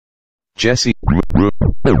Jesse.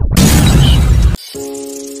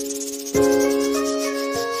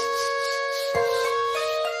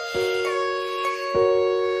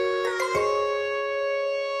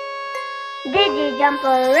 Digi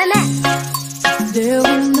Jumper Remix. There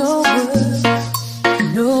were no words,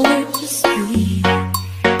 no way to speak.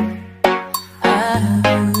 I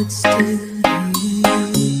would still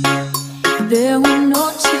be. There were no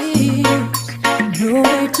tears, no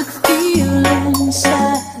way to feel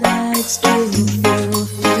inside. I'd still feel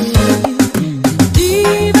free.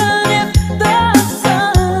 Even if the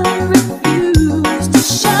sun refused to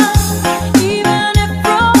shine, even if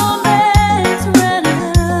romance ran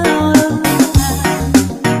out of time,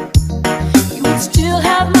 you would still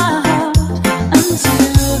have my heart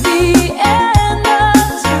until the end of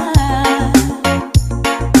time.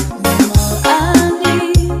 All I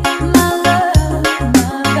need, my love,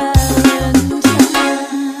 my Valentine.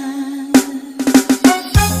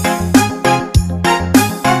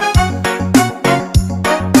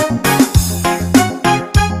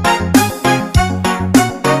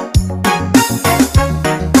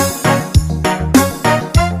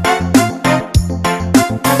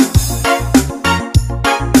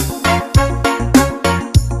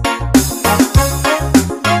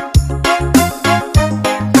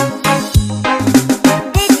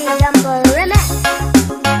 Digi Jumper Remix.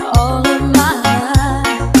 All of my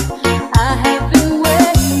life, I have been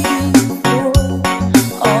waiting for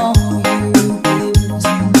all you give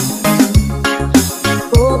to me.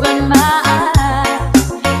 Open my eyes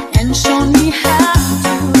and show me how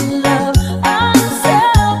to love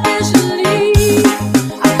unselfishly.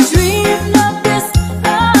 I've dreamed of this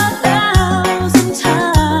 1,000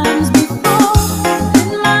 times before. In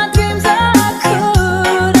my dreams, I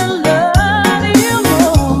couldn't love you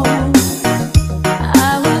more.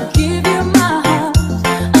 I will give you my heart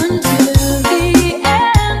until the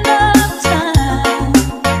end of time.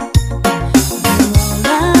 You're all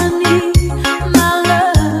I need, my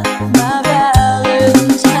love, my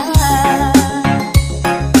Valentine.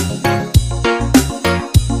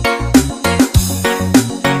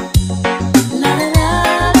 La la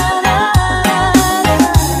la la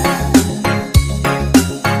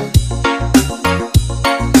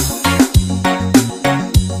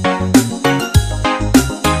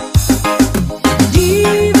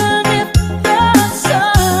Even if the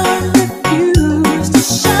sun refused to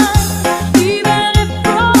shine, even if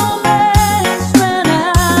romance ran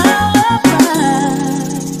out of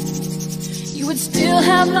time, you would still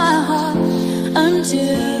have my heart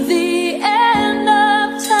until the end of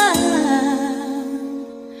time.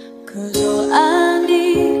 'Cause all I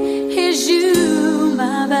need is you,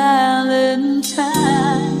 my Valentine.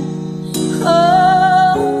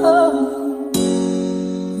 Oh,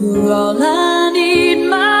 you're all I need,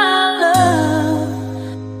 my love,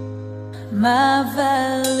 my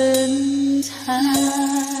Valentine.